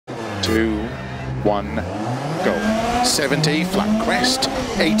2, 1, go. 70, flat crest,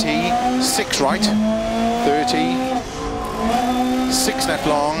 80, 6 right, 30, 6 left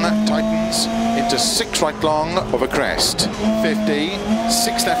long, tightens, into 6 right long, over crest, 50,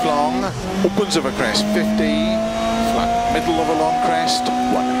 6 left long, opens over crest, 50, flat middle of a long crest,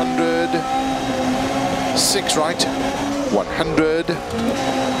 100, 6 right, 100,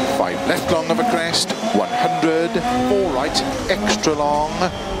 5 left long of a crest, 100, 4 right, extra long,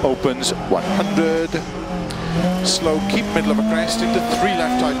 opens 100, slow, keep middle of a crest into 3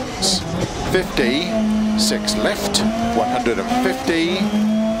 left tightens, 50, 6 left, 150,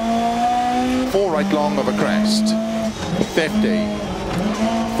 4 right long of a crest, 50,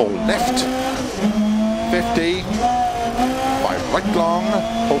 4 left, 50, 5 right long,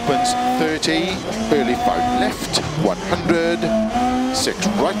 opens 30, early 5 left, 100, 6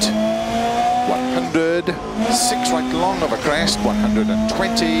 right, 100, 6 right long of a crest,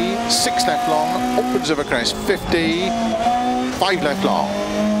 120, 6 left long, opens of a crest, 50, 5 left long,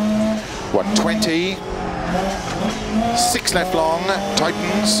 120, 6 left long,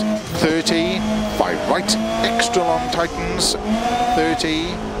 tightens, 30, 5 right, extra long tightens,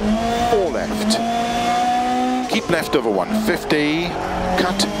 30, 4 left, keep left over 150,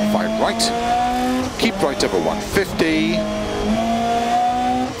 cut, 5 right, keep right over 150,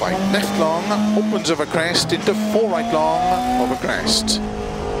 5 left long, opens over crest, into 4 right long, over crest,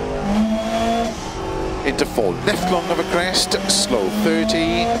 into 4 left long over crest, slow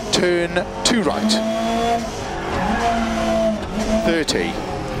 30, turn 2 right, 30,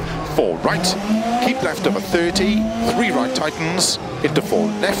 4 right, keep left over 30, 3 right tightens, into 4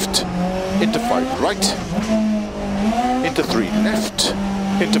 left, into 5 right, into 3 left,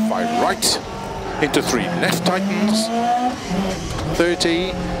 into 5 right, into 3 left tightens,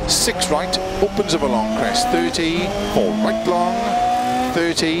 30, 6 right, opens of a long crest, 30, 4 right long,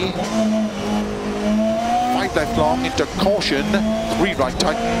 30, 5 left long, into caution, 3 right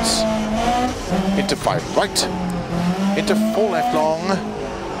tightens, into 5 right, into 4 left long,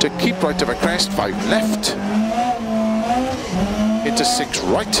 to keep right of a crest, 5 left, into 6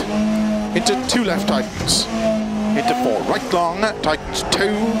 right, into 2 left tightens, into 4 right long, tightens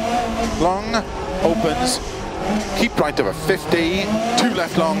 2 long, opens, keep right over 50, 2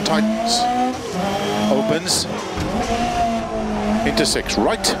 left long tightens, opens, into 6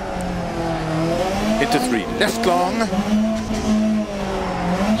 right, into 3 left long,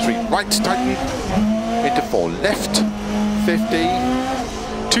 3 right tighten, into 4 left, 50,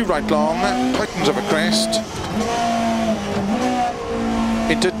 2 right long, tightens over crest,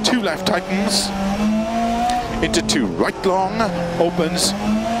 into 2 left tightens, into 2 right long, opens,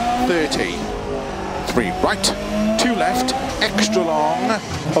 30, 3 right, 2 left, extra long,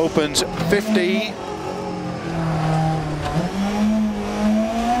 opens 50,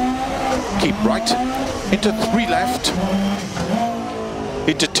 keep right, into 3 left,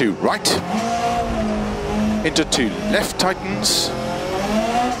 into 2 right, into 2 left tightens,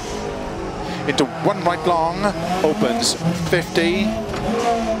 into 1 right long, opens 50,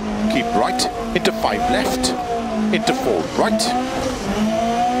 keep right, into 5 left, into 4 right,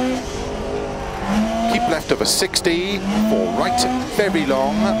 keep left over 60, 4 right, very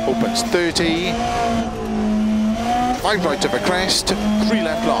long, opens 30, 5 right over crest, 3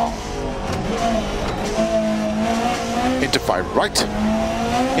 left long, into 5 right,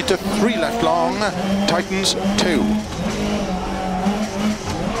 into 3 left long, tightens 2,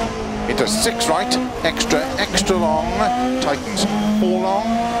 into 6 right, extra long, tightens 4 long,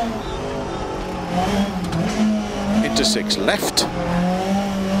 into 6 left,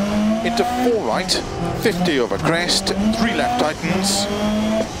 into 4 right, 50 over crest, 3 left tightens,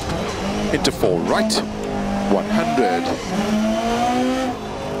 into 4 right, 100,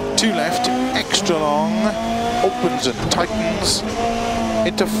 2 left, extra long, opens and tightens,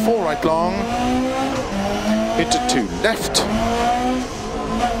 into 4 right long, into 2 left,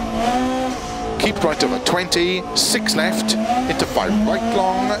 keep right over 20, 6 left, into 5 right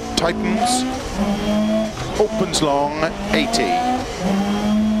long, tightens, opens long, 80,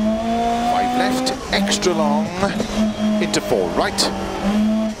 left, extra long, into 4 right,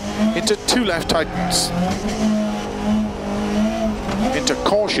 into 2 left tightens, into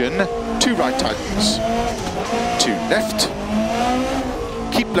caution, 2 right tightens, 2 left,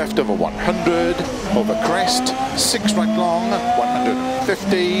 keep left over 100, over crest, 6 right long,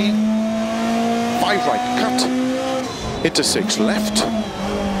 150, 5 right cut, into 6 left,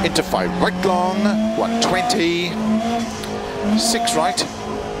 into 5 right long, 120, 6 right,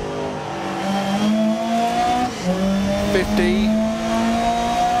 50,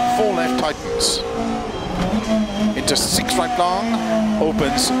 4 left tightens, into into 6 right long,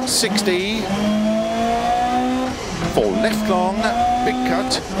 opens 60, 4 left long, big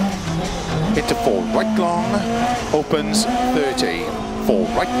cut, into 4 right long, opens 30, 4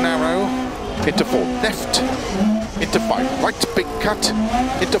 right narrow, into 4 left, into 5 right big cut,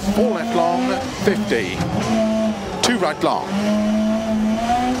 into 4 left long, 50, 2 right long,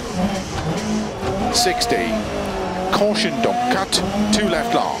 60, caution don't cut, 2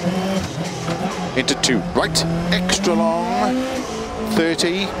 left long, into 2 right extra long,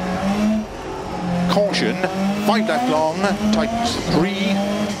 30, caution, 5 left long, tightens 3,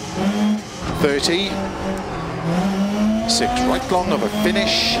 30, 6 right long of a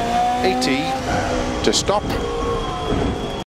finish, 80 to stop.